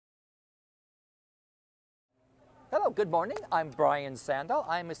Hello, good morning. I'm Brian Sandahl.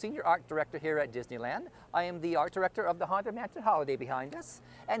 I'm a senior art director here at Disneyland. I am the art director of the Haunted Mansion Holiday behind us.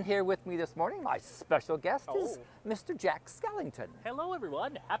 And here with me this morning, my special guest is Mr. Jack Skellington. Hello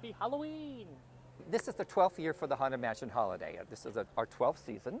everyone, happy Halloween! This is the 12th year for the Haunted Mansion Holiday. This is our 12th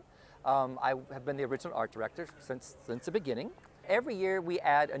season. I have been the original art director since the beginning. Every year we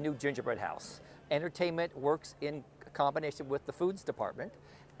add a new gingerbread house. Entertainment works in combination with the foods department,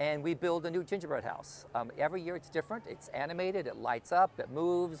 and we build a new gingerbread house. Every year it's different. It's animated, it lights up, it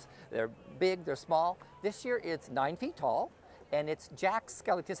moves. They're big, they're small. This year it's 9 feet tall, and it's Jack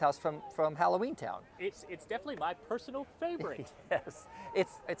Skellington's house from Halloween Town. It's definitely my personal favorite. Yes,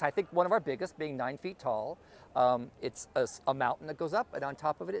 it's I think one of our biggest, being 9 feet tall. It's a mountain that goes up, and on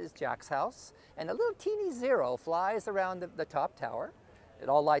top of it is Jack's house, and a little teeny zero flies around the top tower. It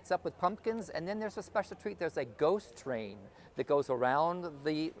all lights up with pumpkins, and then there's a special treat. There's a ghost train that goes around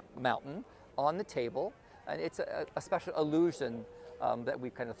the mountain on the table, and it's a special illusion that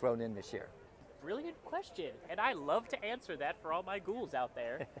we've kind of thrown in this year. Brilliant question, and I love to answer that for all my ghouls out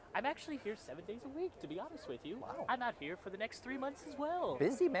there. I'm actually here 7 days a week, to be honest with you. Wow. I'm out here for the next 3 months as well.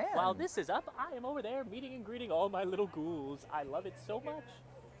 Busy man. While this is up, I am over there meeting and greeting all my little ghouls. I love it so much.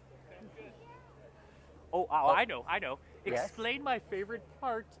 Oh, I know. Yes? Explain my favorite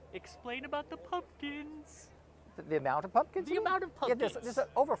part. Explain about the pumpkins. The amount of pumpkins? The amount of pumpkins. Yeah, there's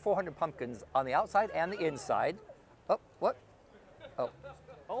over 400 pumpkins on the outside and the inside. Oh, what? Oh.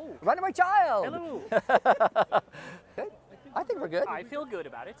 Oh. Run to my child! Hello. Good. I think we're good. I feel good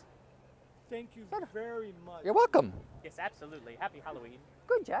about it. Thank you very much. You're welcome. Yes, absolutely. Happy Halloween.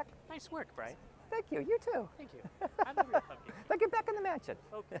 Good, Jack. Nice work, Brian. Thank you. You too. Thank you. I'm the real pumpkin. Now get back in the mansion.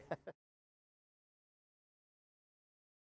 Okay.